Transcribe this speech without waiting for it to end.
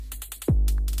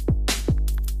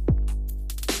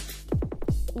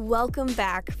Welcome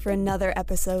back for another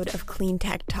episode of Clean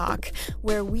Tech Talk,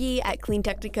 where we at Clean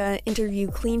Technica interview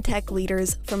clean tech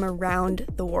leaders from around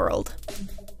the world.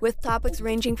 With topics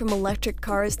ranging from electric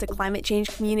cars to climate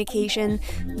change communication,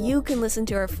 you can listen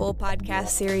to our full podcast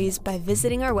series by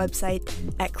visiting our website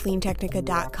at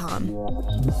cleantechnica.com.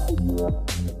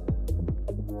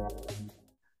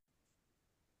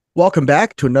 Welcome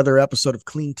back to another episode of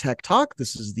Clean Tech Talk.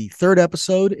 This is the third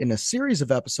episode in a series of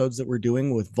episodes that we're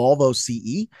doing with Volvo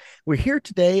CE. We're here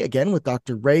today again with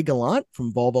Dr. Ray Gallant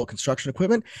from Volvo Construction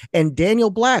Equipment and Daniel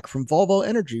Black from Volvo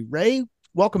Energy. Ray,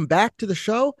 welcome back to the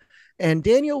show. And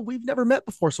Daniel, we've never met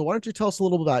before, so why don't you tell us a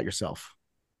little about yourself?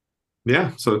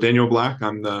 Yeah, so Daniel Black,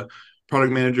 I'm the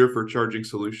product manager for charging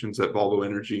solutions at Volvo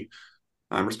Energy.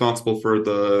 I'm responsible for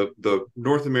the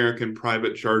North American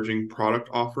private charging product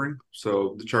offering.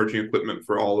 So the charging equipment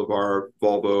for all of our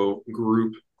Volvo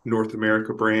Group North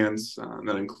America brands.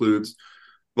 That includes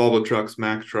Volvo Trucks,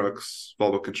 Mack Trucks,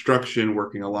 Volvo Construction,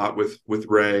 working a lot with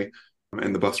Ray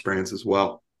and the bus brands as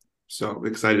well. So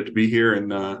excited to be here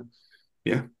and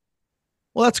yeah.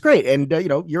 Well, that's great. And,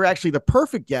 you're actually the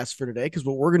perfect guest for today because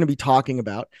what we're going to be talking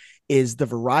about is the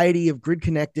variety of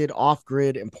grid-connected,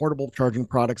 off-grid, and portable charging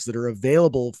products that are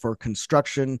available for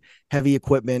construction, heavy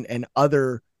equipment, and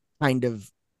other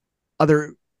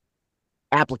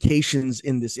applications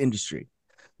in this industry.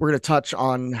 We're going to touch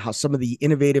on how some of the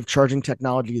innovative charging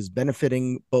technology is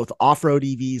benefiting both off-road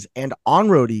EVs and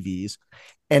on-road EVs.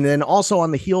 And then also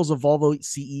on the heels of Volvo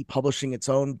CE publishing its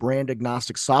own brand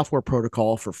agnostic software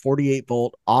protocol for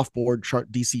 48-volt off-board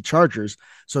DC chargers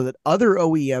so that other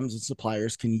OEMs and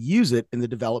suppliers can use it in the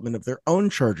development of their own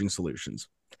charging solutions.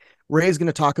 Ray is going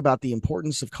to talk about the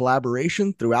importance of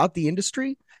collaboration throughout the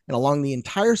industry and along the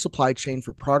entire supply chain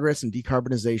for progress in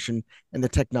decarbonization and the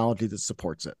technology that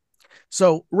supports it.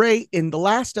 So, Ray, in the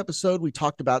last episode, we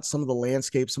talked about some of the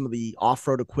landscape, some of the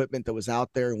off-road equipment that was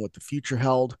out there and what the future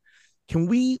held. Can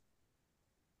we,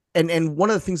 and one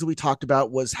of the things that we talked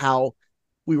about was how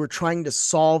we were trying to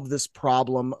solve this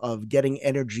problem of getting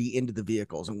energy into the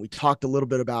vehicles. And we talked a little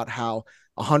bit about how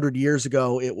 100 years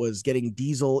ago, it was getting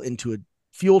diesel into a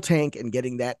fuel tank and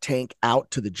getting that tank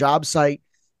out to the job site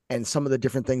and some of the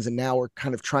different things. And now we're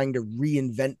kind of trying to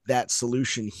reinvent that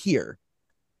solution here.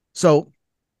 So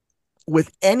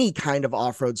with any kind of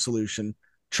off-road solution,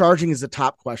 charging is the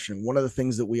top question. One of the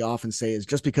things that we often say is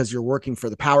just because you're working for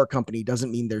the power company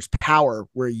doesn't mean there's power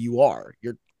where you are.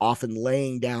 You're often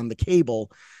laying down the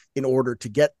cable in order to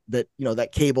get that,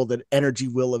 that cable that energy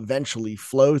will eventually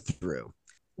flow through.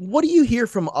 What do you hear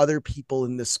from other people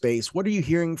in this space? What are you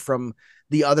hearing from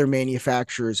the other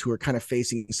manufacturers who are kind of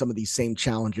facing some of these same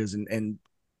challenges and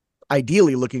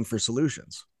ideally looking for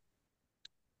solutions?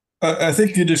 I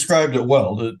think you described it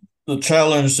well. The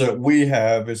challenge that we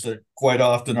have is that quite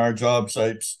often our job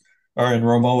sites are in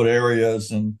remote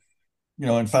areas. And,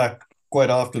 in fact,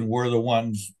 quite often we're the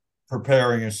ones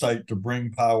preparing a site to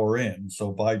bring power in.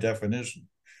 So by definition,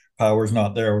 power is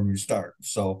not there when we start.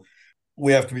 So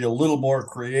we have to be a little more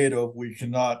creative. We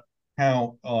cannot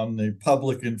count on the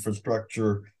public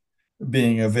infrastructure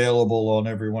being available on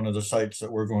every one of the sites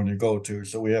that we're going to go to.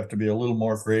 So we have to be a little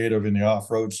more creative in the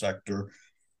off-road sector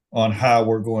on how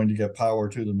we're going to get power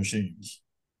to the machines.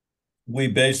 We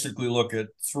basically look at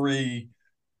three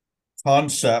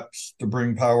concepts to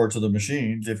bring power to the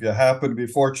machines. If you happen to be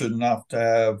fortunate enough to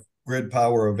have grid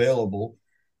power available,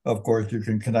 of course, you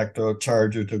can connect a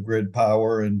charger to grid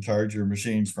power and charge your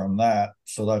machines from that.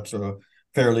 So that's a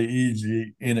fairly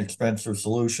easy, inexpensive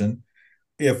solution.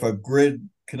 If a grid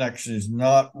connection is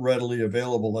not readily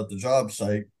available at the job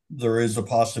site, there is a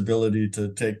possibility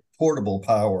to take portable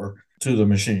power to the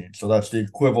machine. So that's the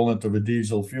equivalent of a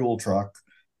diesel fuel truck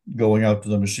going out to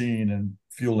the machine and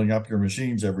fueling up your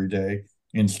machines every day.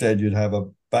 Instead, you'd have a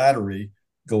battery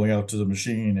going out to the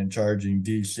machine and charging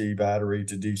DC battery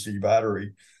to DC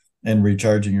battery and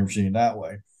recharging your machine that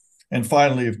way. And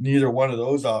finally, if neither one of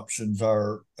those options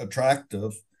are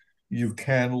attractive, you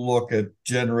can look at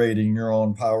generating your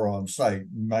own power on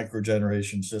site.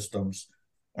 Microgeneration systems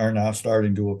are now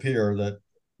starting to appear that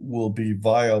will be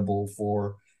viable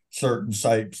for certain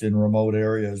sites in remote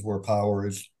areas where power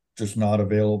is just not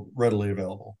readily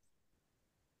available.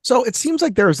 So it seems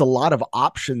like there's a lot of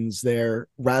options there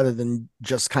rather than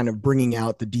just kind of bringing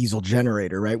out the diesel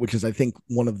generator, right? Which is, I think,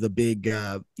 one of the big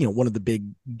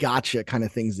gotcha kind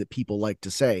of things that people like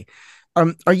to say.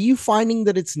 Are you finding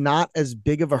that it's not as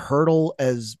big of a hurdle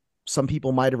as some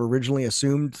people might have originally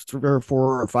assumed 3 or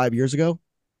 4 or 5 years ago?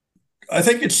 I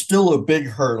think it's still a big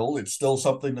hurdle. It's still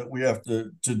something that we have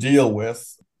to deal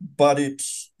with, but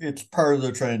it's part of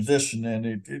the transition, and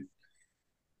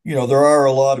there are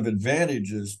a lot of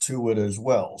advantages to it as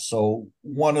well. So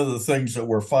one of the things that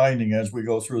we're finding as we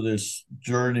go through this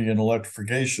journey in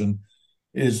electrification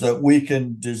is that we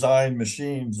can design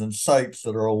machines and sites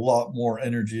that are a lot more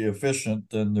energy efficient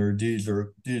than their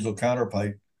diesel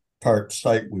counterpart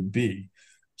site would be.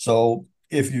 So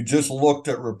if you just looked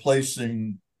at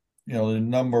replacing, the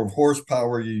number of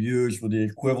horsepower you use with the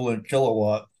equivalent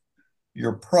kilowatt,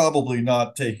 you're probably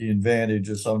not taking advantage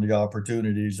of some of the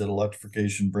opportunities that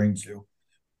electrification brings you.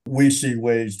 We see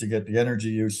ways to get the energy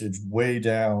usage way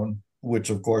down, which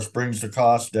of course brings the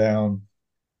cost down,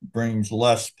 brings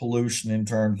less pollution in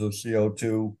terms of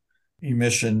CO2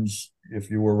 emissions. If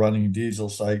you were running a diesel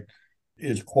site,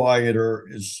 is quieter,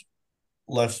 is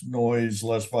less noise,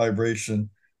 less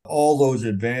vibration. All those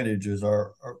advantages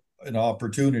and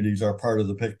opportunities are part of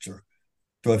the picture.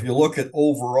 So if you look at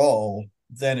overall,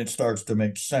 then it starts to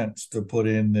make sense to put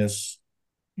in this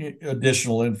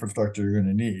additional infrastructure you're going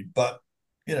to need. But,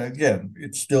 again,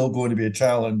 it's still going to be a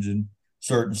challenge in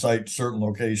certain sites, certain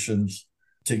locations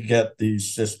to get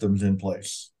these systems in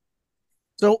place.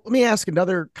 So let me ask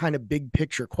another kind of big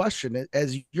picture question.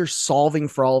 As you're solving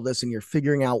for all of this and you're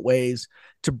figuring out ways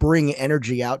to bring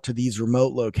energy out to these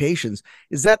remote locations,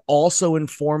 is that also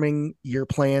informing your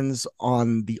plans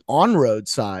on the on-road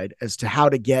side as to how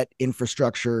to get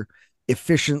infrastructure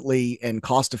efficiently and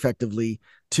cost effectively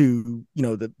to,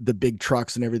 the big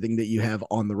trucks and everything that you have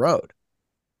on the road?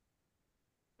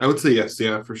 I would say yes,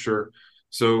 yeah, for sure.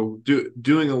 So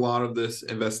doing a lot of this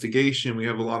investigation, we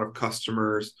have a lot of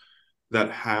customers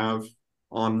that have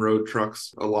on-road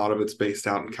trucks. A lot of it's based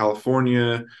out in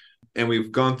California. And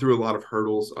we've gone through a lot of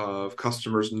hurdles of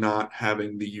customers not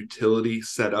having the utility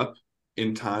set up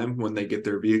in time when they get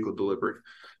their vehicle delivered.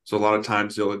 So a lot of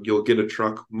times you'll get a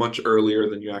truck much earlier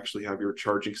than you actually have your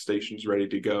charging stations ready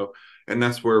to go. And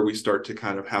that's where we start to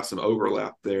kind of have some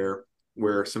overlap there,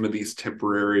 where some of these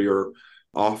temporary or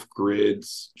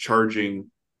off-grids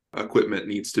charging equipment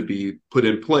needs to be put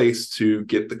in place to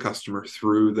get the customer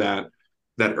through that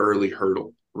early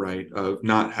hurdle, right, of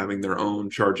not having their own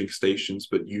charging stations,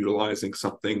 but utilizing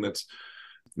something that's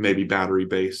maybe battery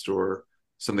based or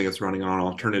something that's running on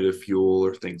alternative fuel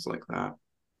or things like that.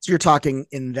 So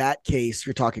in that case,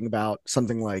 you're talking about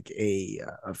something like a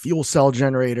fuel cell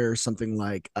generator, something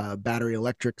like a battery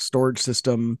electric storage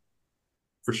system.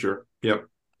 For sure. Yep.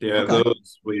 Yeah. Okay.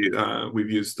 Those we've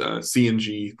used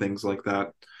CNG, things like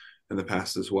that in the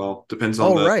past as well. Depends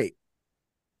on right.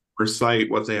 per site,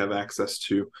 what they have access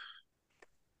to.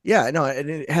 Yeah, no, and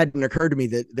it hadn't occurred to me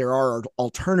that there are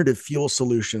alternative fuel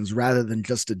solutions rather than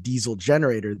just a diesel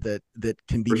generator that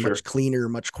can be much cleaner,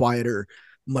 much quieter,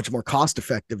 much more cost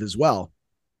effective as well.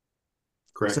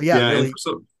 Correct. So yeah, really.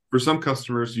 And for some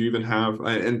customers, you even have,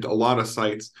 and a lot of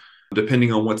sites,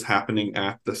 depending on what's happening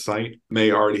at the site,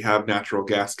 may already have natural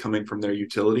gas coming from their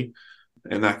utility,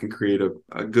 and that can create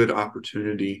a good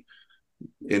opportunity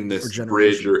in this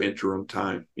bridge or interim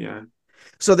time. Yeah.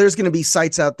 So there's going to be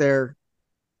sites out there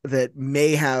that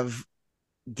may have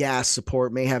gas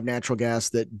support, may have natural gas,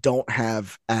 that don't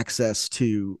have access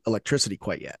to electricity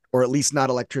quite yet, or at least not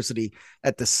electricity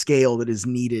at the scale that is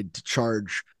needed to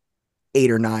charge 8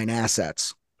 or 9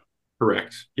 assets.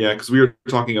 Correct. Yeah, because we were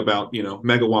talking about,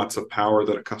 megawatts of power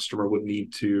that a customer would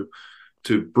need to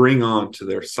bring on to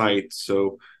their site.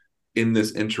 So in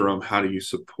this interim, how do you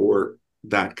support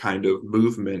that kind of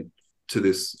movement to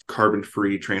this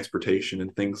carbon-free transportation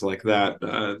and things like that?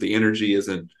 The energy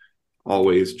isn't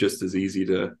always just as easy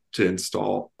to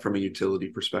install from a utility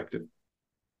perspective.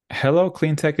 Hello,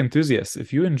 clean tech enthusiasts.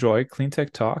 If you enjoy Clean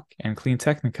Tech Talk and Clean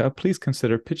Technica, please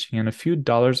consider pitching in a few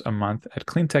dollars a month at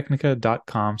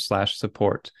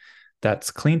cleantechnica.com/support.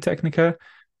 That's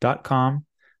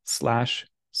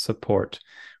cleantechnica.com/support,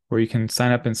 where you can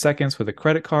sign up in seconds with a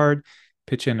credit card,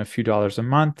 pitch in a few dollars a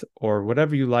month, or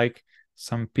whatever you like.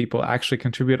 Some people actually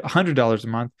contribute $100 a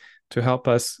month to help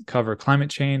us cover climate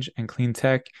change and clean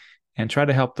tech and try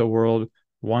to help the world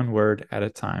one word at a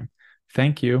time.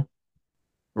 Thank you.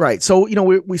 Right. So,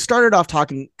 we started off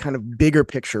talking kind of bigger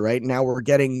picture, right? Now we're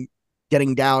getting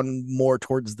down more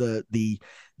towards the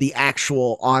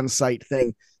actual on-site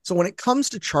thing. So when it comes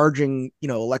to charging,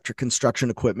 electric construction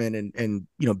equipment and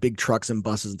big trucks and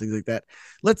buses and things like that,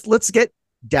 let's get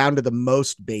down to the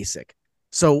most basic.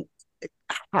 So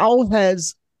how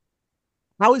is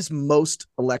most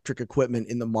electric equipment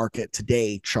in the market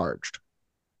today charged?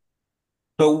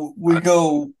 So we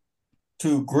go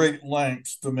to great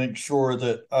lengths to make sure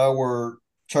that our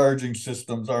charging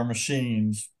systems, our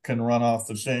machines, can run off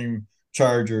the same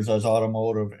chargers as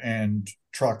automotive and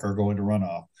truck are going to run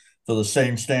off. So the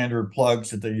same standard plugs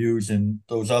that they use in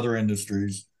those other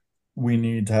industries, we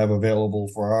need to have available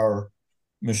for our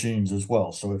machines as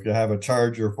well. So if you have a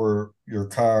charger for your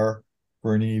car,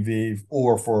 for an EV,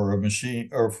 or for a machine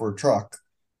or for a truck,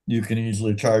 you can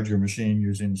easily charge your machine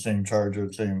using the same charger,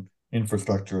 the same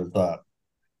infrastructure as that.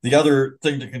 The other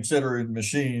thing to consider in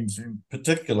machines in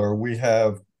particular, we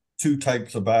have two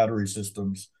types of battery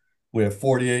systems. We have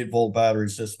 48-volt battery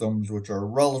systems, which are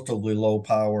relatively low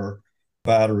power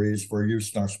batteries for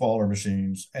use in our smaller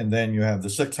machines. And then you have the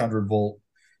 600-volt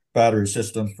battery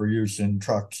systems for use in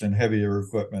trucks and heavier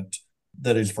equipment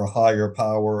that is for higher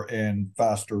power and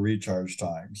faster recharge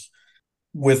times.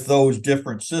 With those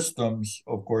different systems,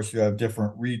 of course, you have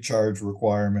different recharge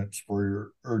requirements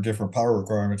or different power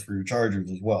requirements for your chargers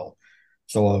as well.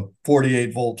 So a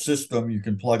 48-volt system, you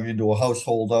can plug into a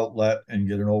household outlet and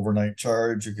get an overnight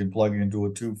charge. You can plug into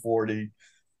a 240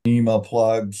 NEMA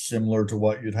plug, similar to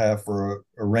what you'd have for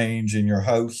a range in your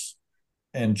house,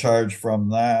 and charge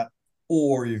from that.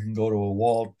 Or you can go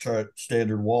to a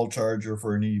standard wall charger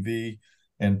for an EV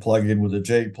and plug in with a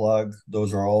J plug.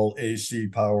 Those are all AC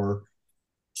power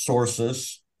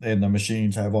sources, and the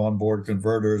machines have onboard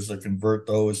converters that convert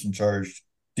those and charge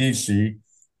DC.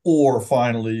 Or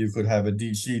finally, you could have a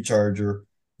DC charger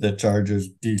that charges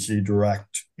DC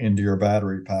direct into your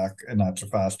battery pack, and that's a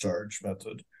fast charge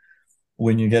method.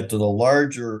 When you get to the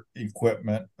larger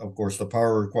equipment, of course, the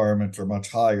power requirements are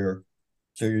much higher.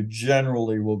 So you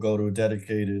generally will go to a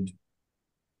dedicated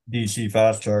DC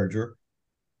fast charger.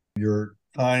 Your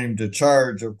time to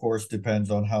charge, of course,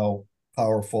 depends on how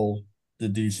powerful the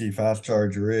DC fast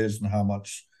charger is and how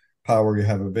much power you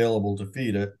have available to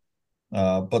feed it.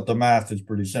 But the math is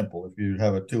pretty simple. If you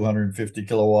have a 250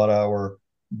 kilowatt hour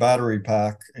battery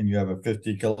pack and you have a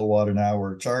 50 kilowatt an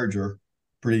hour charger,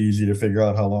 pretty easy to figure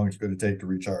out how long it's going to take to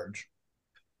recharge.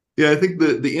 Yeah, I think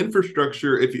the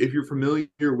infrastructure, if you're familiar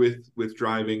with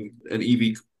driving an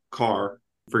EV car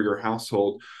for your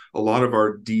household, a lot of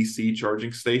our DC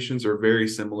charging stations are very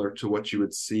similar to what you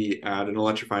would see at an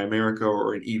Electrify America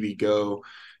or an EVgo.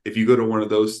 If you go to one of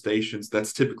those stations,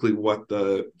 that's typically what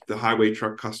the highway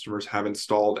truck customers have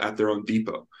installed at their own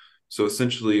depot. So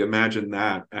essentially imagine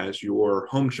that as your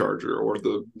home charger, or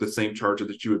the same charger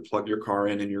that you would plug your car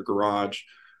in your garage.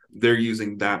 They're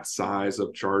using that size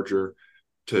of charger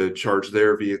to charge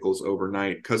their vehicles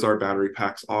overnight, because our battery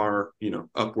packs are,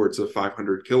 upwards of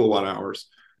 500 kilowatt hours.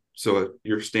 So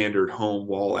your standard home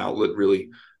wall outlet really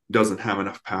doesn't have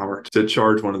enough power to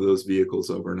charge one of those vehicles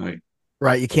overnight.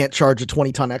 Right. You can't charge a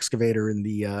 20-ton excavator in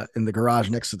the garage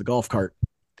next to the golf cart.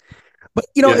 But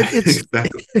it's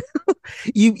exactly.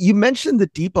 you mentioned the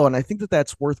depot, and I think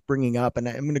that's worth bringing up. And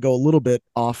I'm going to go a little bit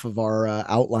off of our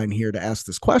outline here to ask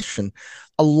this question.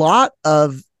 A lot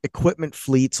of equipment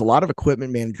fleets, a lot of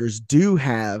equipment managers do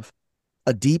have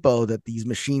a depot that these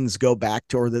machines go back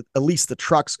to, or that at least the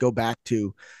trucks go back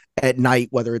to at night,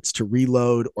 whether it's to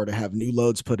reload or to have new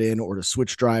loads put in or to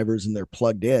switch drivers and they're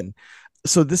plugged in.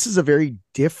 So this is a very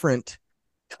different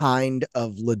kind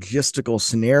of logistical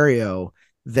scenario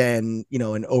than,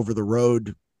 an over the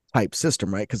road type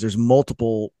system, right? Because there's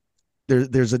multiple,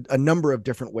 there's a number of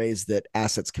different ways that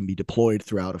assets can be deployed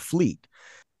throughout a fleet.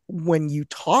 When you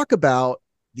talk about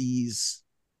these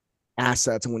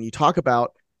assets and when you talk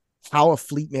about how a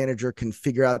fleet manager can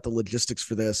figure out the logistics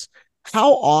for this,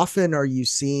 how often are you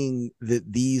seeing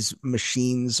that these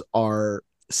machines are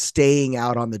staying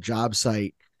out on the job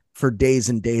site for days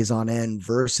and days on end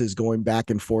versus going back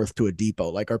and forth to a depot?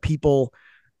 Like, are people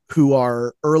who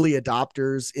are early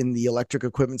adopters in the electric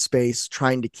equipment space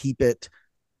trying to keep it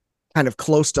kind of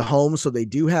close to home so they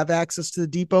do have access to the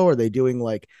depot? Are they doing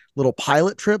like little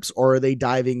pilot trips, or are they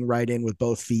diving right in with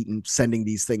both feet and sending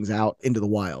these things out into the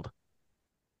wild?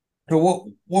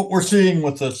 So what we're seeing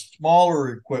with the smaller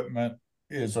equipment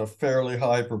is a fairly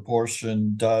high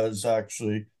proportion does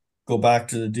actually go back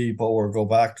to the depot or go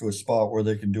back to a spot where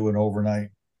they can do an overnight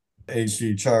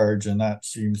AC charge, and that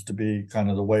seems to be kind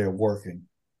of the way of working.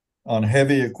 On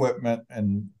heavy equipment,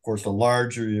 and of course, the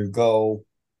larger you go,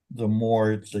 the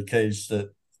more it's the case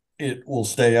that it will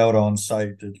stay out on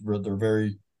site. They're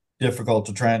very difficult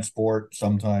to transport,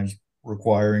 sometimes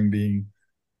requiring being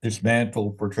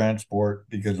dismantled for transport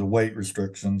because of weight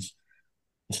restrictions.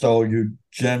 So you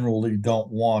generally don't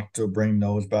want to bring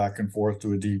those back and forth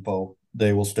to a depot.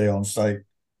 They will stay on site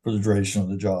for the duration of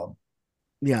the job.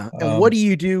 Yeah. And what do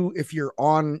you do if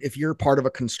you're part of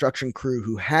a construction crew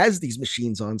who has these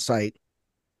machines on site?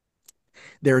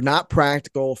 They're not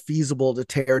practical, feasible to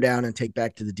tear down and take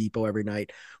back to the depot every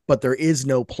night, but there is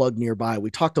no plug nearby. We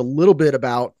talked a little bit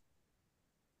about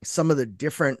some of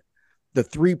the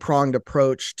three-pronged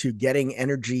approach to getting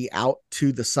energy out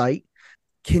to the site.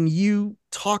 Can you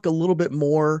talk a little bit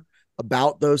more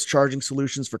about those charging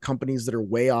solutions for companies that are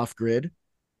way off grid?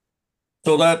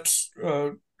 So that's,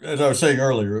 as I was saying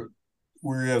earlier,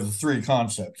 we have the three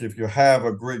concepts. If you have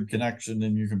a grid connection,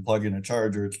 then you can plug in a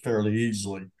charger. It's fairly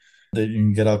easily that you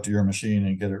can get out to your machine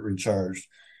and get it recharged.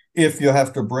 If you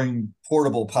have to bring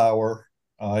portable power,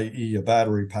 i.e. a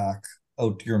battery pack,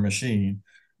 out to your machine,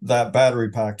 that battery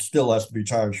pack still has to be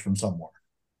charged from somewhere.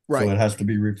 So Right. it has to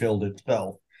be refilled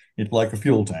itself. It's like a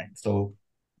fuel tank. So,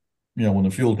 when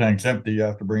the fuel tank's empty, you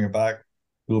have to bring it back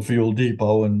to a fuel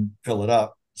depot and fill it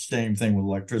up. Same thing with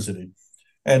electricity.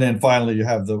 And then finally, you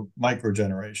have the micro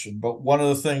generation. But one of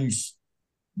the things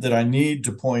that I need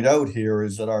to point out here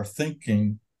is that our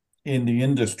thinking in the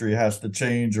industry has to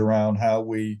change around how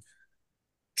we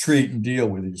treat and deal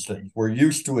with these things. We're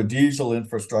used to a diesel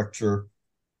infrastructure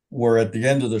where at the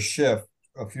end of the shift,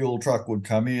 a fuel truck would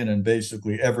come in and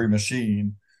basically every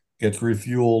machine gets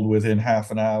refueled within half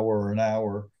an hour or an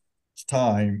hour's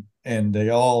time, and they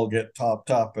all get topped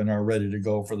up and are ready to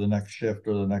go for the next shift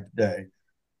or the next day.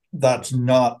 That's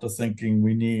not the thinking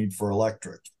we need for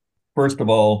electric. First of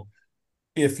all,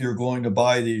 if you're going to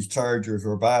buy these chargers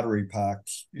or battery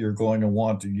packs, you're going to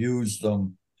want to use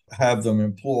them, have them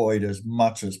employed as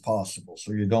much as possible.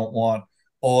 So you don't want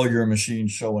all your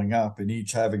machines showing up and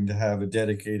each having to have a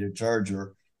dedicated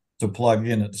charger to plug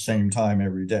in at the same time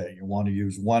every day. You want to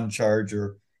use one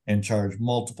charger and charge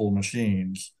multiple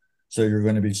machines. So you're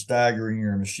going to be staggering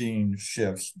your machine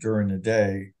shifts during the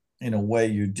day in a way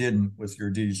you didn't with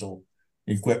your diesel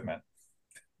equipment.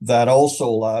 That also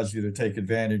allows you to take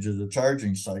advantage of the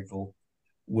charging cycle,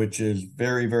 which is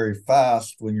very, very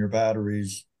fast when your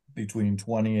battery's between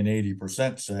 20 and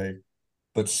 80%, say,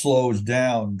 but slows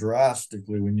down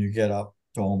drastically when you get up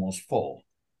to almost full.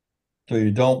 So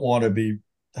you don't want to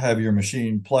have your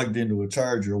machine plugged into a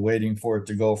charger waiting for it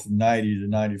to go from 90 to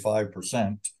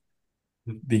 95%,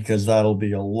 because that'll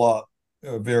be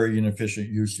a very inefficient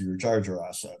use of your charger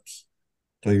assets.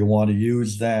 So you want to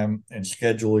use them and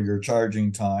schedule your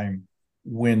charging time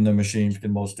when the machines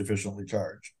can most efficiently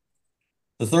charge.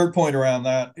 The third point around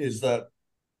that is that,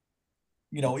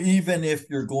 even if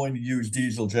you're going to use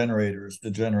diesel generators to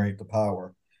generate the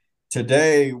power,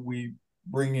 today we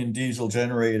bring in diesel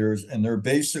generators and they're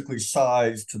basically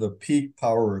sized to the peak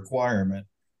power requirement,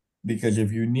 because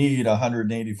if you need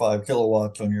 185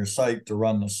 kilowatts on your site to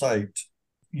run the site,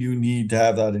 you need to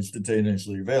have that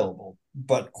instantaneously available.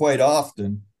 But quite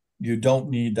often, you don't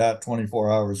need that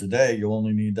 24 hours a day. You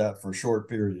only need that for a short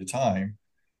period of time.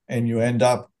 And you end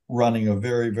up running a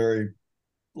very, very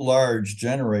large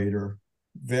generator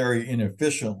very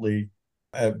inefficiently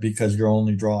because you're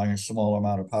only drawing a small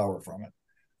amount of power from it.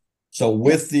 So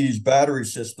with these battery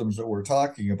systems that we're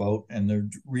talking about, and they're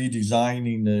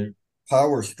redesigning the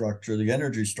power structure, the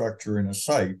energy structure in a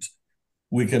site,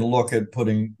 we can look at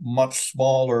putting much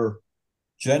smaller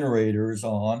generators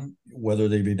on, whether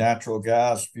they be natural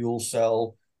gas, fuel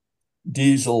cell,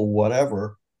 diesel,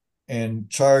 whatever,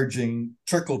 and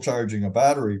trickle charging a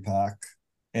battery pack.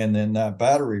 And then that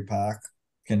battery pack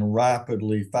can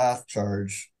rapidly fast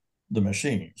charge the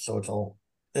machine. So it's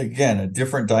again, a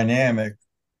different dynamic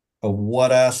of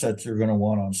what assets you're going to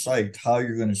want on site, how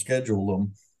you're going to schedule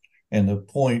them. And the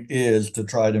point is to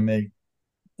try to make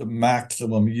the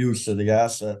maximum use of the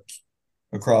assets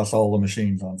across all the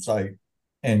machines on site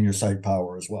and your site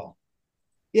power as well.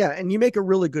 Yeah, and you make a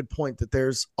really good point that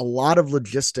there's a lot of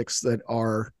logistics that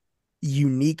are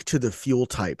unique to the fuel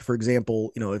type. For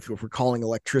example, if we're calling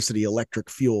electricity electric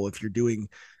fuel, if you're doing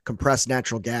compressed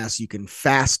natural gas, you can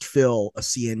fast fill a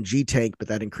CNG tank, but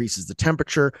that increases the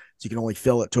temperature. So you can only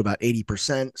fill it to about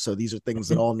 80%. So these are things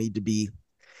that all need to be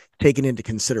taken into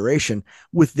consideration.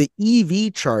 With the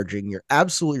EV charging, you're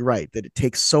absolutely right that it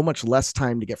takes so much less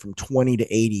time to get from 20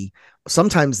 to 80,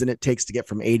 sometimes than it takes to get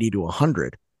from 80 to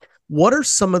 100. What are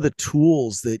some of the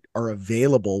tools that are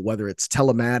available, whether it's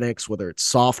telematics, whether it's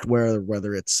software,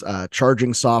 whether it's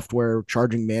charging software,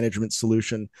 charging management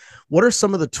solution? What are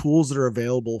some of the tools that are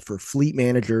available for fleet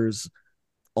managers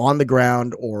on the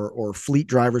ground or fleet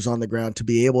drivers on the ground to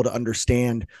be able to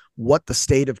understand what the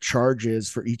state of charge is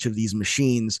for each of these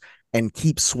machines and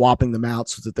keep swapping them out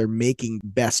so that they're making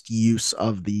best use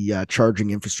of the charging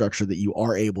infrastructure that you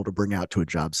are able to bring out to a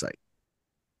job site?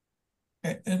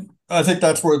 And I think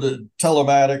that's where the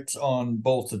telematics on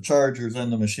both the chargers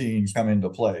and the machines come into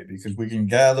play, because we can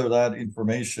gather that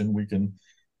information. We can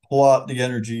plot the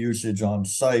energy usage on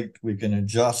site. We can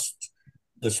adjust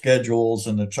the schedules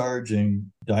and the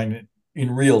charging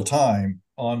in real time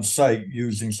on site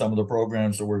using some of the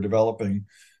programs that we're developing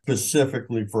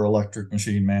specifically for electric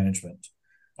machine management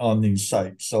on these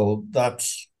sites. So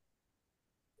that's,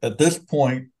 at this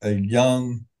point, a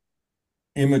young,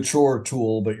 immature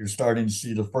tool, but you're starting to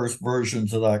see the first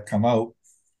versions of that come out.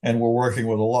 And we're working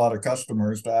with a lot of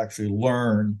customers to actually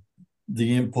learn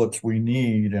the inputs we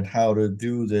need and how to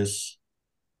do this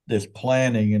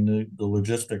planning and the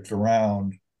logistics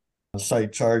around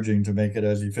site charging to make it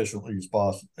as efficient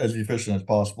as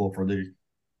possible for the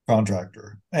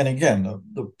contractor. And again,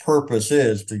 the purpose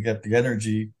is to get the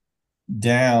energy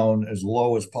down as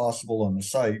low as possible on the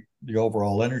site, the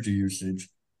overall energy usage,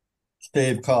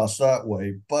 save costs that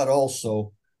way, but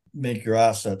also make your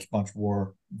assets much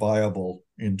more viable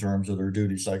in terms of their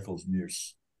duty cycles and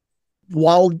use.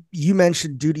 While you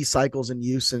mentioned duty cycles and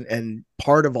use, and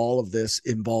part of all of this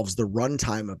involves the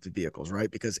runtime of the vehicles, right?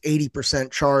 Because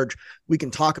 80% charge, we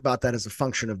can talk about that as a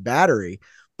function of battery,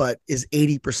 but is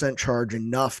 80% charge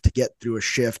enough to get through a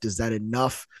shift? Is that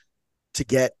enough to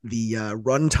get the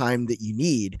runtime that you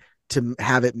need to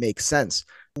have it make sense?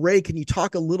 Ray, can you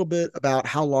talk a little bit about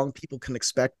how long people can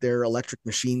expect their electric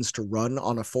machines to run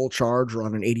on a full charge or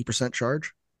on an 80%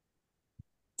 charge?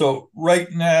 So right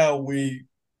now we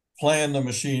plan the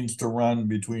machines to run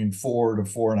between 4 to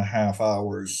 4.5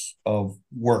 hours of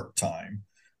work time.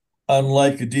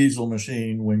 Unlike a diesel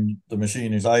machine, when the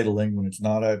machine is idling, when it's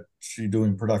not actually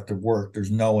doing productive work,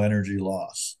 there's no energy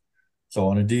loss. So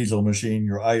on a diesel machine,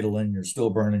 you're idling, you're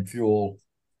still burning fuel.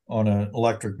 On an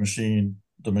electric machine,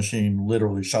 the machine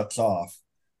literally shuts off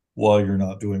while you're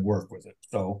not doing work with it.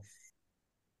 So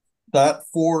that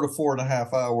 4 to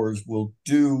 4.5 hours will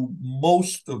do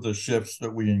most of the shifts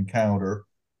that we encounter,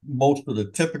 most of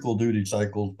the typical duty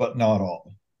cycles, but not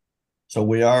all. So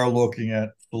we are looking at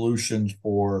solutions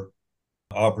for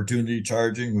opportunity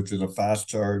charging, which is a fast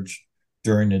charge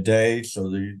during the day. So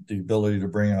the ability to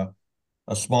bring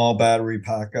a small battery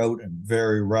pack out and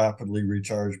very rapidly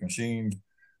recharge machines.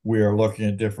 We are looking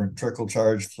at different trickle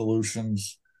charge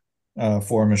solutions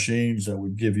for machines that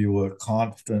would give you a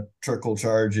constant trickle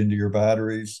charge into your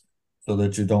batteries so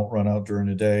that you don't run out during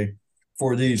the day.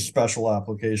 For these special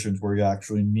applications where you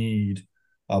actually need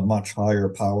a much higher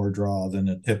power draw than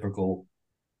a typical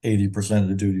 80% of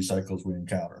the duty cycles we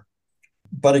encounter.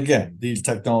 But again, these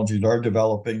technologies are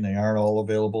developing. They aren't all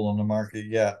available on the market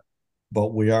yet,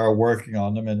 but we are working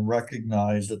on them and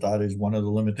recognize that that is one of the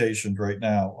limitations right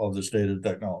now of the state of the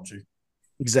technology.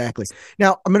 Exactly.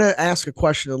 Now, I'm going to ask a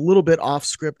question a little bit off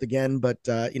script again, but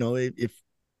if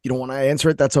you don't want to answer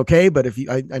it, that's okay. But if you,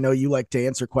 I know you like to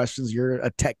answer questions. You're a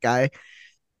tech guy.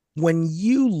 When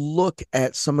you look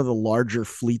at some of the larger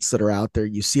fleets that are out there,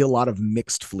 you see a lot of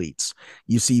mixed fleets.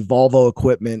 You see Volvo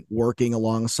equipment working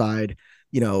alongside,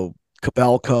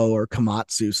 Kobelco or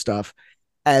Komatsu stuff.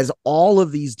 As all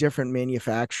of these different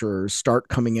manufacturers start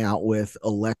coming out with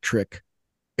electric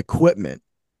equipment,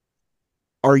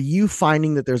 are you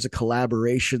finding that there's a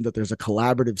collaboration, that there's a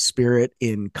collaborative spirit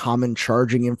in common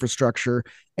charging infrastructure?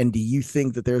 And do you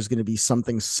think that there's going to be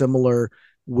something similar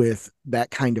with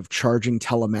that kind of charging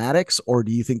telematics? Or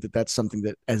do you think that that's something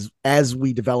that as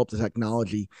we develop the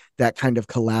technology, that kind of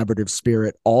collaborative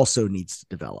spirit also needs to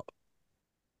develop?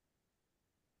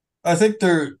 I think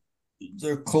the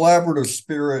collaborative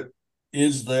spirit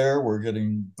is there. We're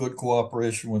getting good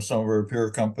cooperation with some of our peer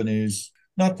companies,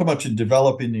 not so much in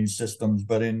developing these systems,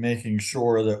 but in making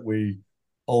sure that we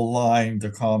align to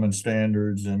common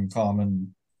standards and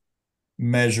common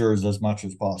measures as much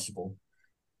as possible.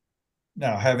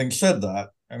 Now, having said that,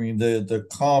 I mean, the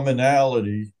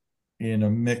commonality in a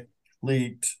mixed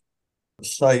fleet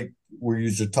site we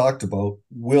usually talked about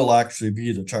will actually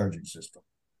be the charging system.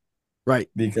 Right.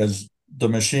 Because the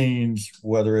machines,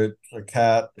 whether it's a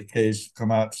CAT, a Case,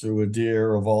 Komatsu, a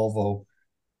Deere, a Volvo,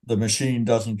 the machine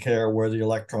doesn't care where the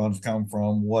electrons come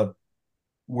from,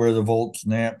 where the volts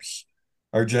and amps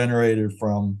are generated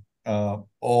from.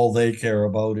 All they care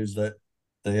about is that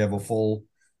they have a full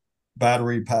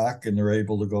battery pack and they're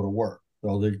able to go to work.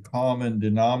 So the common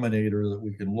denominator that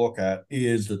we can look at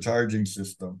is the charging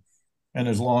system. And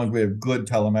as long as we have good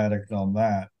telematics on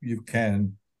that, you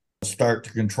can start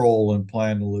to control and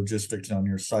plan the logistics on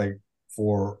your site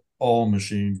for all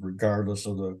machines, regardless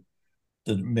of the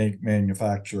make,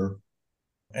 manufacturer,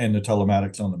 and the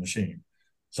telematics on the machine.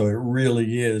 So it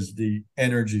really is the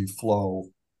energy flow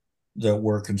that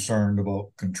we're concerned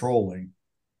about controlling.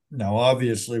 Now,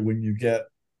 obviously, when you get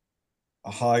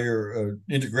a higher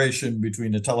integration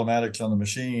between the telematics on the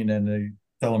machine and the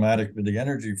telematic with the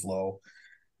energy flow,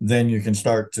 then you can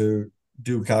start to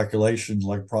do calculations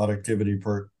like productivity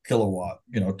per kilowatt,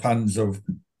 tons of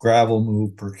gravel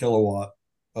moved per kilowatt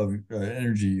of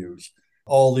energy use.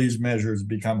 All these measures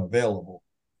become available.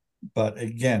 But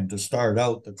again, to start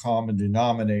out, the common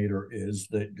denominator is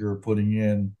that you're putting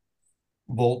in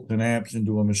volts and amps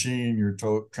into a machine,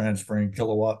 you're transferring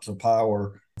kilowatts of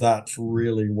power. That's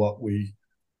really what we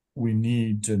we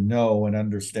need to know and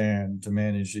understand to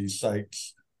manage these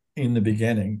sites in the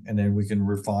beginning, and then we can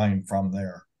refine from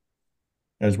there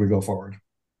as we go forward.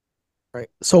 Right.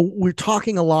 So we're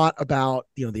talking a lot about,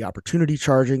 the opportunity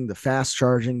charging, the fast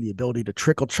charging, the ability to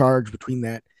trickle charge between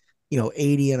that,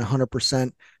 80 and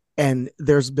 100%. And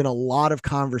there's been a lot of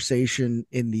conversation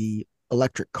in the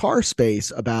electric car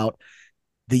space about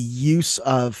the use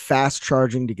of fast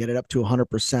charging to get it up to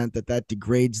 100%, that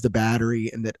degrades the battery,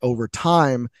 and that over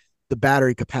time, the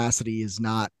battery capacity is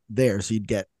not there. So you'd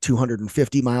get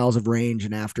 250 miles of range,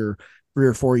 and after 3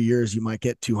 or 4 years, you might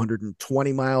get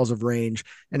 220 miles of range.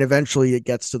 And eventually it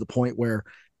gets to the point where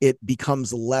it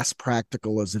becomes less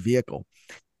practical as a vehicle.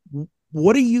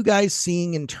 What are you guys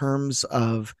seeing in terms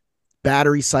of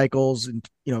battery cycles? And,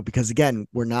 because again,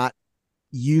 we're not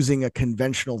using a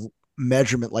conventional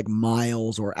measurement like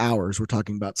miles or hours. We're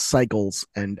talking about cycles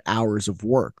and hours of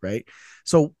work, right?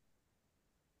 So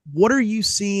what are you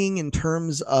seeing in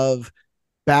terms of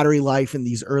battery life in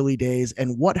these early days,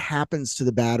 and what happens to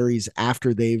the batteries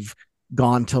after they've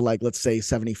gone to, like, let's say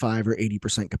 75 or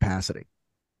 80% capacity?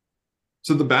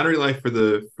 So the battery life for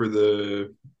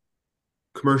the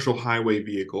commercial highway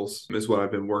vehicles is what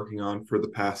I've been working on for the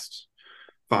past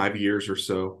 5 years or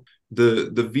so.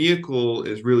 The vehicle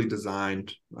is really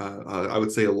designed, I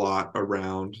would say, a lot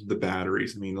around the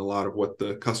batteries. I mean, a lot of what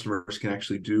the customers can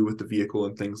actually do with the vehicle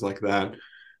and things like that.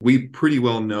 We pretty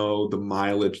well know the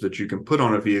mileage that you can put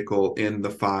on a vehicle in the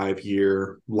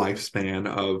 5-year lifespan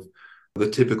of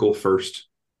the typical first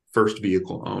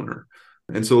vehicle owner.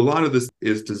 And so a lot of this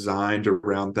is designed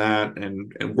around that,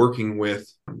 and working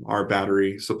with our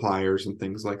battery suppliers and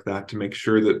things like that to make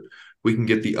sure that we can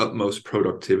get the utmost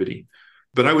productivity.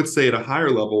 But I would say at a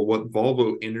higher level, what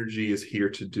Volvo Energy is here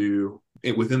to do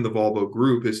within the Volvo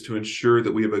Group is to ensure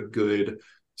that we have a good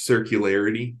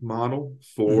circularity model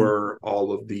for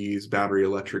all of these battery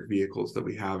electric vehicles that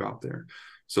we have out there.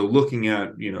 So looking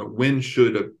at, when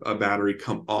should a battery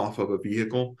come off of a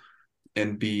vehicle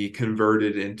and be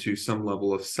converted into some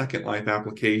level of second life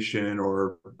application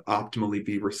or optimally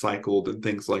be recycled and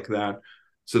things like that,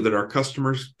 so that our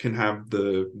customers can have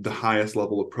the highest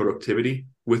level of productivity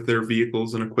with their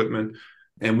vehicles and equipment,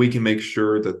 and we can make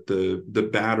sure that the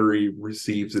battery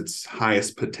receives its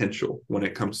highest potential when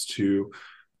it comes to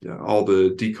all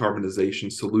the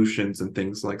decarbonization solutions and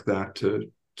things like that to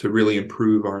really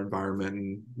improve our environment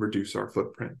and reduce our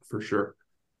footprint, for sure.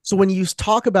 So when you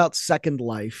talk about second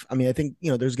life, I mean, I think,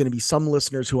 there's going to be some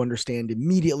listeners who understand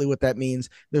immediately what that means.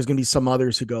 There's going to be some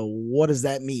others who go, what does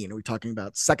that mean? Are we talking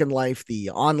about Second Life, the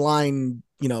online,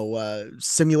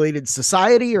 simulated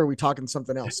society, or are we talking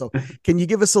something else? So can you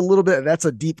give us a little bit? That's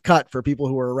a deep cut for people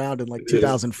who were around in like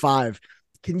 2005.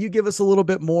 Can you give us a little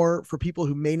bit more for people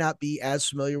who may not be as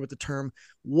familiar with the term?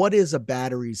 What is a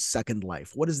battery's second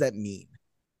life? What does that mean?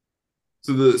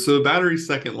 So the battery's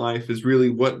second life is really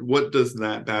what does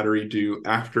that battery do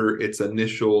after its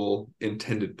initial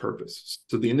intended purpose?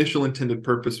 So the initial intended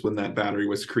purpose when that battery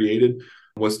was created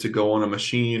was to go on a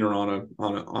machine or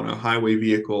on a highway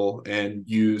vehicle and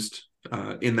used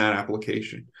in that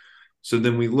application. So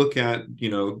then we look at,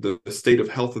 the state of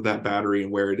health of that battery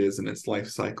and where it is in its life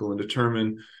cycle, and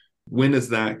determine when does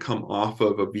that come off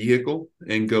of a vehicle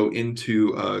and go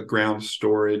into a ground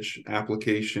storage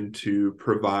application to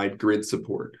provide grid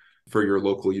support for your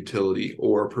local utility,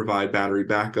 or provide battery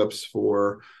backups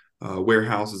for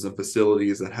warehouses and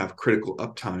facilities that have critical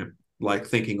uptime, like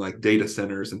data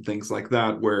centers and things like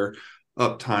that, where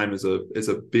uptime is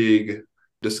a big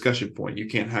discussion point. You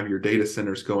can't have your data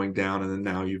centers going down and then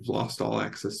now you've lost all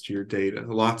access to your data.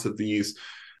 Lots of these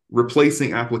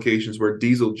replacing applications where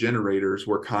diesel generators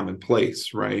were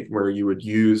commonplace, right? Where you would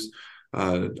use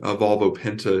a Volvo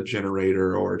Penta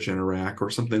generator or a Generac or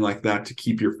something like that to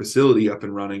keep your facility up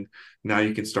and running. Now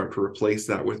you can start to replace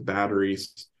that with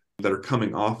batteries that are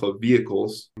coming off of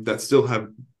vehicles that still have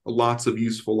lots of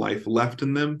useful life left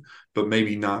in them, but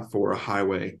maybe not for a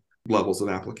highway levels of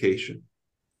application.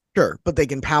 Sure, but they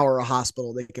can power a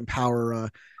hospital. They can power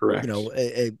Correct.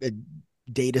 A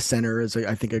data center is,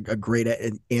 I think, a great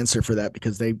answer for that,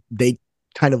 because they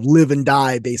kind of live and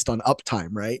die based on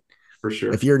uptime, right? For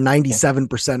sure. If you're 97%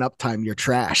 uptime, you're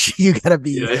trash. You got to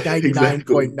be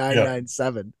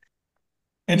 99.997.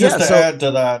 And just to add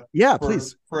to that,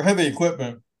 please. For heavy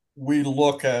equipment, we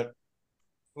look at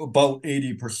about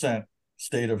 80%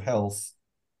 state of health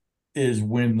is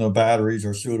when the batteries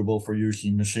are suitable for use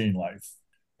in machine life.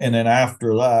 And then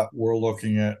after that, we're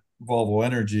looking at Volvo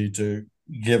Energy to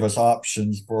give us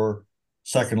options for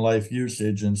second life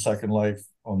usage and second life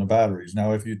on the batteries.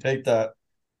 Now, if you take that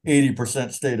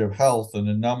 80% state of health and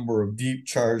the number of deep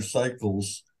charge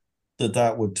cycles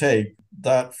that would take,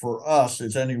 that for us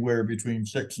is anywhere between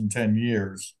 6 and 10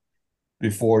 years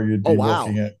before you'd be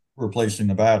looking at replacing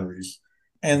the batteries.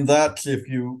 And that's if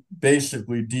you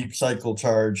basically deep cycle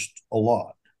charged a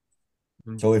lot.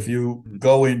 So if you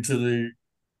go into the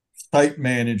site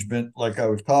management, like I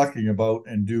was talking about,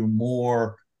 and do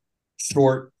more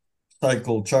short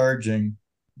cycle charging,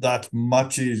 that's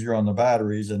much easier on the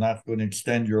batteries, and that's going to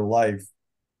extend your life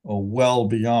well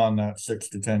beyond that 6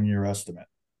 to 10 year estimate.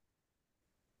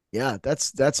 Yeah,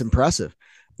 that's impressive.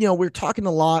 We're talking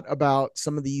a lot about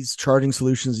some of these charging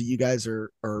solutions that you guys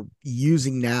are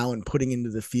using now and putting into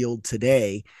the field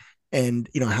today, and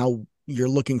how you're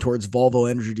looking towards Volvo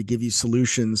Energy to give you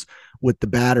solutions with the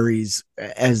batteries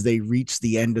as they reach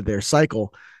the end of their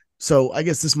cycle. So I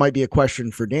guess this might be a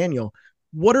question for Daniel.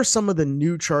 What are some of the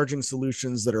new charging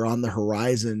solutions that are on the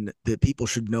horizon that people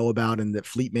should know about and that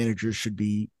fleet managers should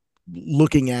be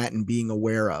looking at and being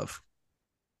aware of?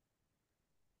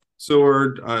 So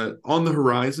on the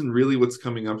horizon, really what's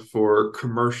coming up for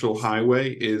commercial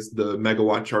highway is the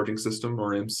megawatt charging system,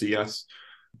 or MCS.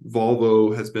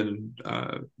 Volvo has been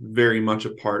very much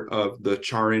a part of the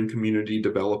CharIN community,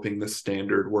 developing this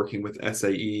standard, working with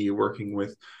SAE, working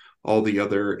with all the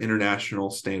other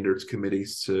international standards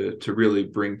committees to really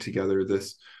bring together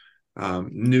this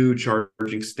new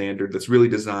charging standard that's really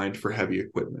designed for heavy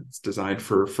equipment. It's designed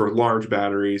for large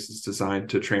batteries. It's designed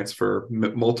to transfer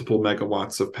multiple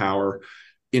megawatts of power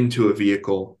into a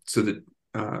vehicle so that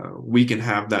we can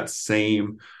have that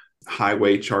same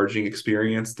highway charging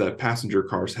experience that passenger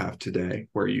cars have today,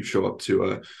 where you show up to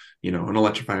an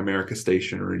Electrify America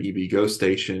station or an EVgo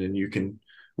station, and you can,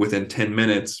 within 10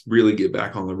 minutes, really get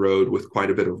back on the road with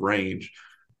quite a bit of range.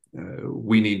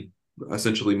 We need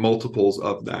essentially multiples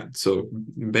of that. So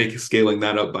scaling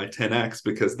that up by 10x,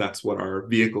 because that's what our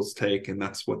vehicles take, and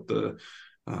that's what the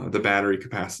battery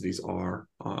capacities are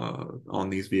on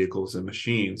these vehicles and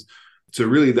machines. So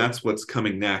really that's what's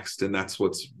coming next, and that's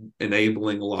what's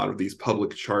enabling a lot of these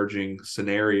public charging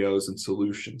scenarios and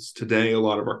solutions. Today, a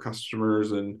lot of our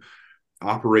customers and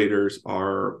operators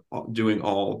are doing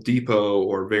all depot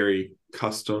or very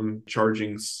custom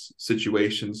charging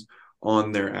situations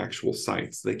on their actual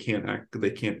sites. They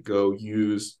can't go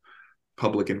use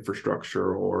public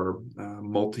infrastructure or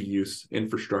multi-use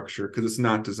infrastructure because it's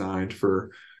not designed for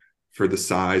the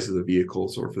size of the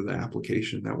vehicles or for the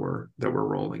application that we're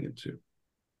rolling into.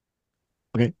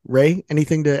 Okay, Ray,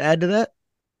 anything to add to that?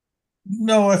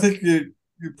 No, I think you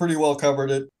pretty well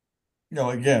covered it.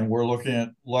 Again, we're looking at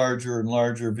larger and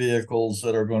larger vehicles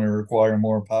that are going to require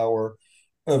more power.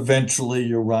 Eventually,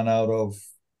 you run out of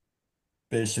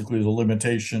basically the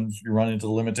limitations. You run into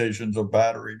the limitations of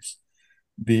batteries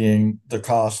being the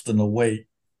cost and the weight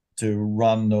to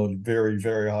run those very,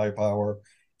 very high power.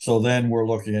 So then we're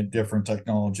looking at different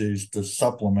technologies to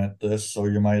supplement this. So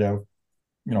you might have,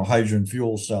 hydrogen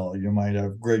fuel cell, you might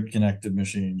have grid connected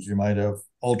machines, you might have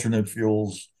alternate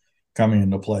fuels coming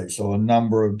into play. So a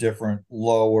number of different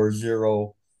low or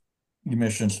zero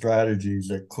emission strategies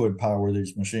that could power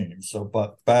these machines. So,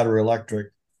 but battery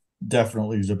electric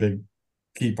definitely is a big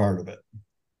key part of it.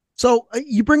 So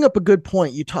you bring up a good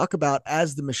point. You talk about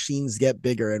as the machines get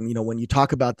bigger, and when you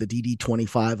talk about the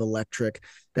DD25 electric,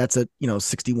 that's at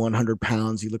 6,100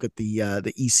 pounds. You look at the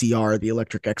ECR, the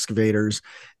electric excavators,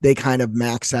 they kind of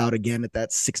max out again at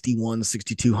that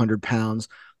 6,200 pounds.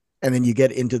 And then you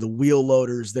get into the wheel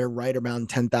loaders, they're right around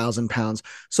 10,000 pounds.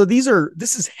 So this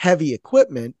is heavy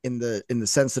equipment in the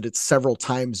sense that it's several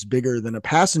times bigger than a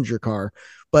passenger car,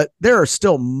 but there are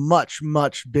still much,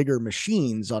 much bigger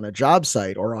machines on a job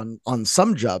site or on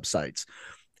some job sites.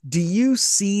 Do you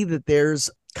see that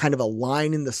there's kind of a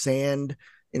line in the sand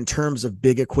in terms of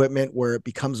big equipment where it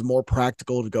becomes more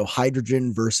practical to go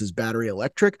hydrogen versus battery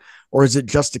electric? Or is it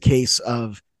just a case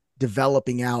of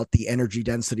developing out the energy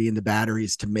density in the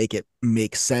batteries to make it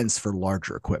make sense for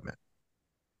larger equipment?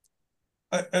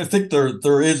 I think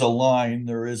there is a line.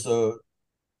 There is you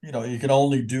can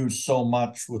only do so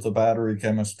much with the battery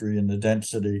chemistry and the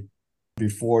density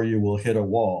before you will hit a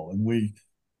wall. And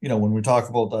when we talk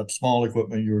about that small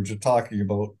equipment you were just talking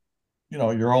about,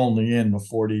 you're only in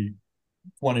the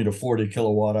 20 to 40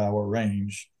 kilowatt hour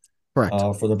range. Correct.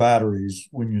 For the batteries.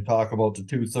 When you talk about the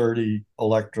 230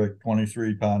 electric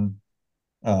 23-ton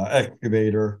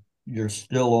excavator, you're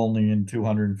still only in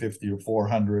 250 to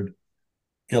 400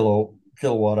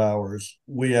 kilowatt hours.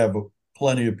 We have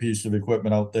plenty of pieces of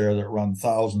equipment out there that run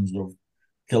thousands of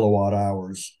kilowatt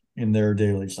hours in their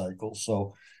daily cycles.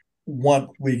 So once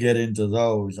we get into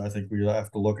those, I think we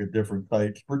have to look at different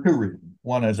sites for two reasons.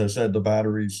 One, as I said, the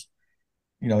batteries,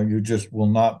 you just will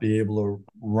not be able to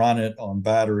run it on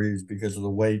batteries because of the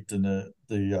weight and the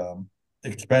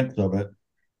expense of it.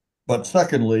 But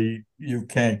secondly, you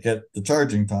can't get the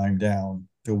charging time down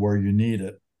to where you need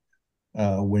it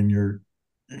when you're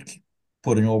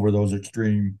putting over those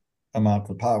extreme amounts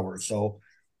of power. So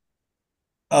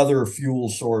other fuel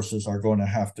sources are going to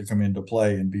have to come into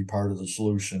play and be part of the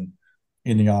solution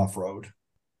in the off-road.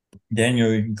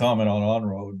 Daniel, you can comment on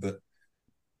on-road, but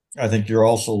I think you're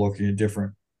also looking at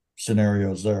different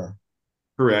scenarios there.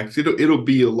 Correct. It'll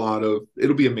be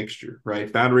a mixture,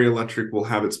 right? Battery electric will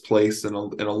have its place in a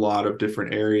lot of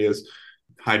different areas.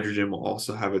 Hydrogen will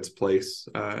also have its place.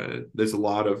 There's a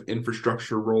lot of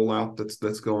infrastructure rollout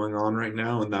that's going on right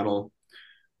now, and that'll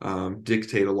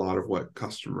dictate a lot of what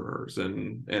customers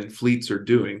and fleets are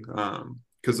doing.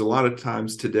 Because a lot of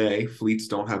times today, fleets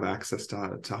don't have access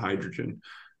to hydrogen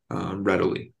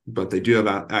readily, but they do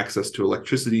have access to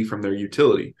electricity from their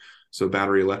utility. So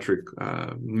battery electric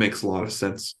makes a lot of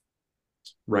sense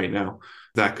right now.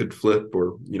 That could flip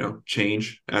or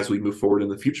change as we move forward in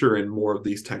the future, and more of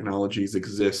these technologies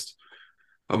exist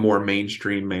a more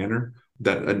mainstream manner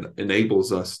that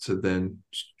enables us to then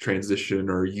transition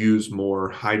or use more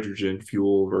hydrogen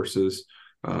fuel versus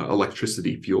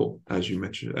electricity fuel, as you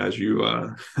mentioned, as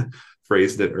you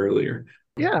phrased it earlier.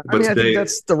 Yeah, but I think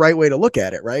that's the right way to look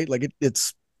at it, right? Like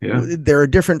it's there are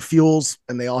different fuels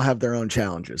and they all have their own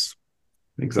challenges.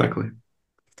 Exactly.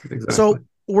 So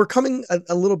we're coming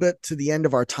a little bit to the end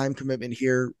of our time commitment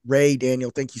here. Ray,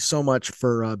 Daniel, thank you so much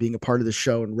for being a part of the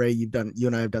show. And Ray, you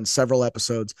and I have done several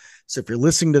episodes. So if you're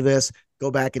listening to this,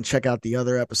 go back and check out the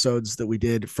other episodes that we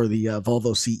did for the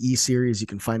Volvo CE series. You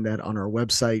can find that on our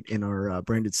website in our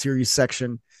branded series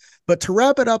section. But to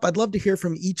wrap it up, I'd love to hear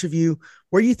from each of you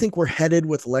where you think we're headed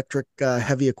with electric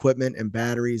heavy equipment and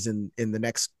batteries in the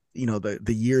next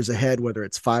the years ahead, whether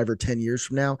it's 5 or 10 years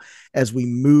from now, as we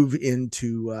move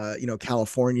into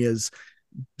California's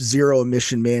zero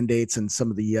emission mandates and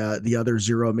some of the other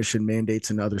zero emission mandates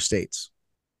in other states.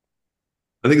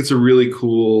 I think it's a really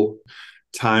cool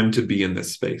time to be in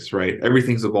this space, right?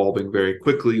 Everything's evolving very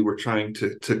quickly. We're trying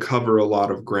to cover a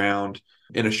lot of ground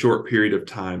in a short period of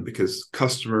time because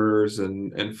customers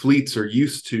and fleets are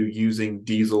used to using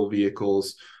diesel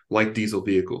vehicles like diesel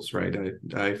vehicles, right?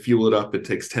 I fuel it up. It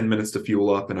takes 10 minutes to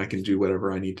fuel up and I can do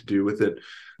whatever I need to do with it.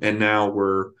 And now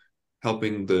we're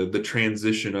helping the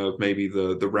transition of maybe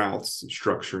the routes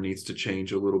structure needs to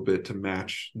change a little bit to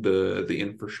match the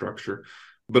infrastructure.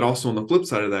 But also on the flip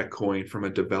side of that coin, from a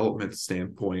development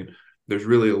standpoint, there's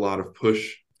really a lot of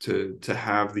push to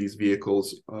have these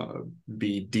vehicles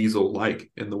be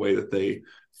diesel-like in the way that they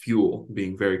fuel,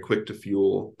 being very quick to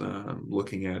fuel,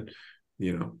 looking at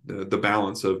the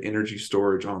balance of energy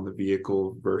storage on the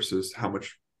vehicle versus how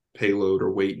much payload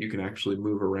or weight you can actually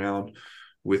move around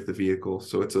with the vehicle.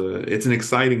 So it's an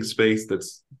exciting space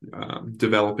that's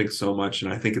developing so much,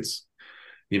 and I think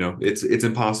it's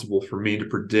impossible for me to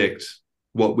predict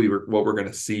what we're going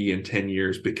to see in 10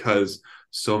 years because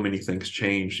so many things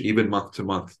change even month to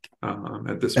month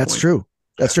at this point.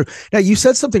 That's true. Now you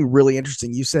said something really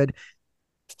interesting. You said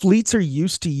fleets are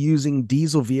used to using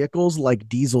diesel vehicles like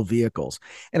diesel vehicles.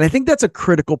 And I think that's a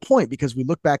critical point because we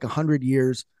look back 100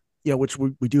 years, which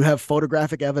we do have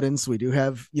photographic evidence. We do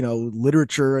have,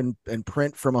 literature and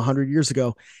print from 100 years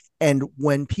ago. And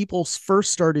when people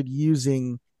first started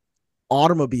using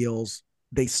automobiles,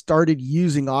 they started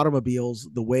using automobiles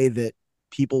the way that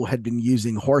people had been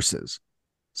using horses.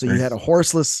 So you had a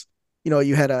horseless,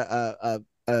 you had a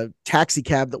taxi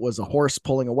cab that was a horse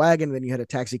pulling a wagon. And then you had a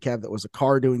taxi cab that was a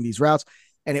car doing these routes.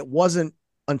 And it wasn't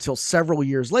until several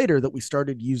years later that we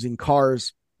started using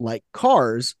cars like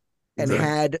cars and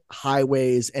had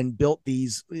highways and built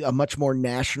a much more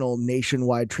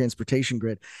nationwide transportation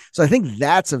grid. So I think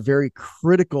that's a very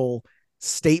critical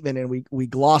statement, and we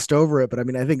glossed over it, but I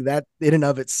mean, I think that in and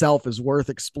of itself is worth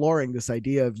exploring, this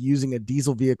idea of using a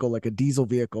diesel vehicle like a diesel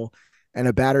vehicle and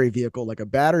a battery vehicle like a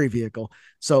battery vehicle.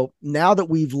 So now that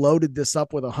we've loaded this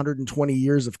up with 120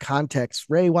 years of context,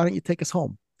 Ray, why don't you take us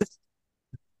home?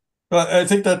 I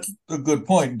think that's a good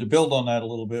point. To build on that a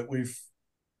little bit, we've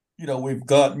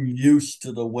gotten used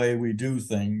to the way we do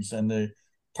things, and the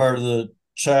part of the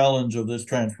challenge of this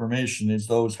transformation is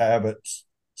those habits.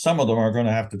 Some of them are going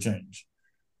to have to change.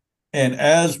 And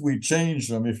as we change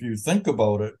them, if you think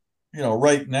about it,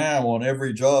 right now on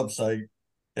every job site,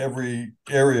 every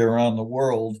area around the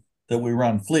world that we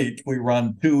run fleet, we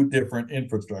run 2 different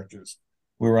infrastructures.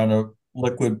 We run a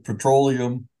liquid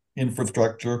petroleum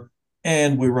infrastructure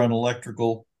and we run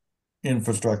electrical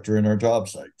infrastructure in our job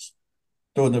sites.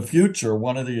 So in the future,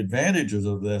 one of the advantages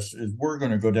of this is we're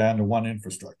going to go down to one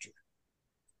infrastructure,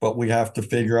 but we have to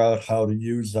figure out how to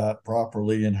use that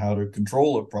properly and how to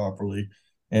control it properly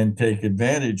and take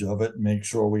advantage of it and make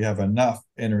sure we have enough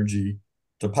energy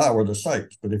to power the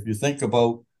sites. But if you think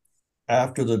about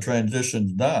after the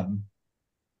transition's done,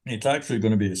 it's actually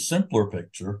going to be a simpler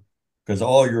picture because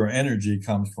all your energy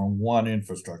comes from one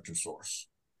infrastructure source.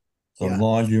 So as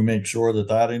long as you make sure that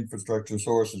that infrastructure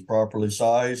source is properly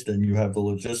sized and you have the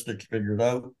logistics figured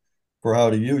out for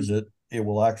how to use it, it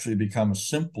will actually become a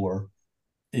simpler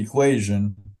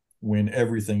equation when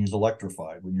everything is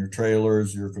electrified, when your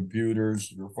trailers, your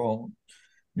computers, your phone,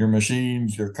 your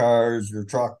machines, your cars, your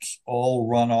trucks all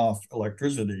run off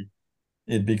electricity.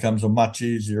 It becomes a much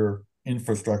easier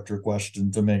infrastructure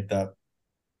question to make that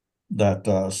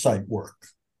site work.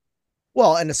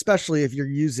 Well, and especially if you're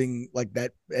using like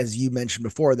that, as you mentioned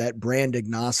before, that brand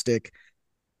agnostic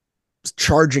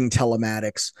charging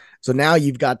telematics. So now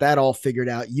you've got that all figured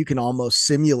out. You can almost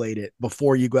simulate it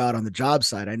before you go out on the job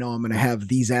site. I know I'm going to have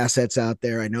these assets out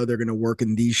there. I know they're going to work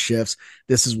in these shifts.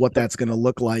 This is what that's going to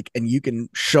look like. And you can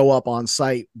show up on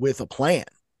site with a plan.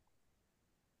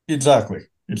 Exactly.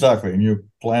 And you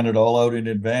plan it all out in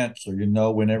advance. So you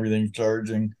know when everything's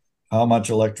charging, how much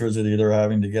electricity they're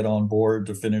having to get on board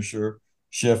to finish your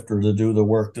shift or to do the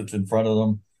work that's in front of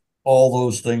them. All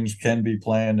those things can be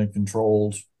planned and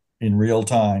controlled in real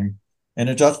time and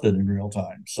adjusted in real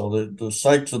time. So the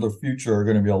sites of the future are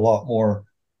going to be a lot more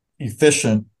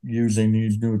efficient using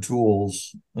these new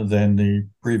tools than the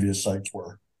previous sites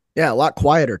were. Yeah, a lot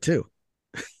quieter too.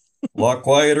 A lot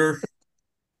quieter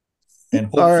and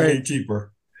hopefully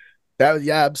cheaper.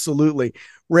 Yeah, absolutely.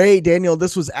 Ray, Daniel,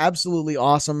 this was absolutely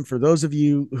awesome. For those of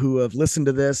you who have listened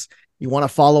to this, you want to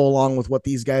follow along with what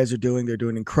these guys are doing. They're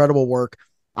doing incredible work.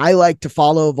 I like to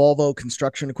follow Volvo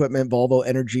Construction Equipment, Volvo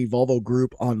Energy, Volvo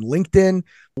Group on LinkedIn.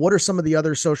 What are some of the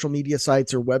other social media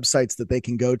sites or websites that they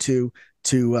can go to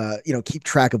keep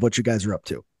track of what you guys are up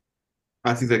to?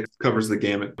 I think that covers the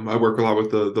gamut. I work a lot with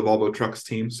the Volvo Trucks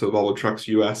team, so Volvo Trucks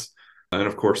US, and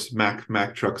of course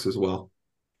Mack Trucks as well.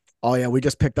 Oh yeah, we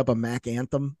just picked up a Mack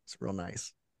Anthem. It's real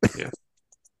nice. Yeah,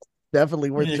 definitely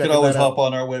worth. You can always hop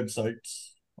on our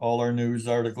websites. All our news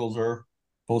articles are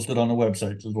posted on the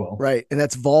websites as well. Right. And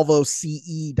that's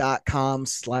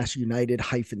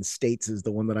volvoce.com/United-States is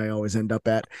the one that I always end up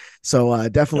at. So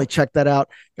definitely check that out.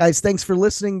 Guys, thanks for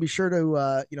listening. Be sure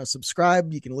to,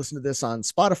 subscribe. You can listen to this on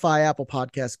Spotify, Apple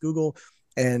Podcasts, Google,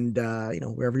 and,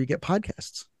 wherever you get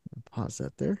podcasts. Pause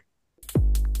that there.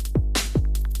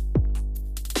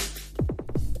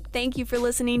 Thank you for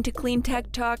listening to Clean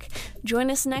Tech Talk. Join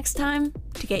us next time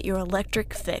to get your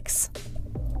electric fix.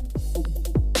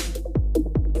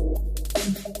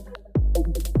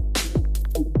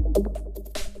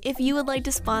 If you would like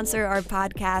to sponsor our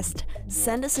podcast,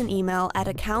 send us an email at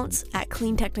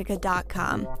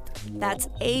accounts@cleantechnica.com. That's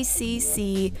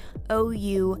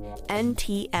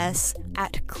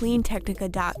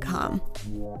ACCOUNTS@cleantechnica.com.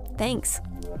 Thanks.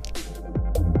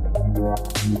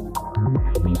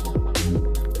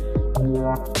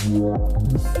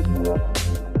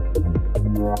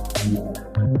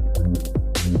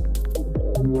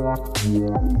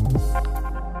 Yeah.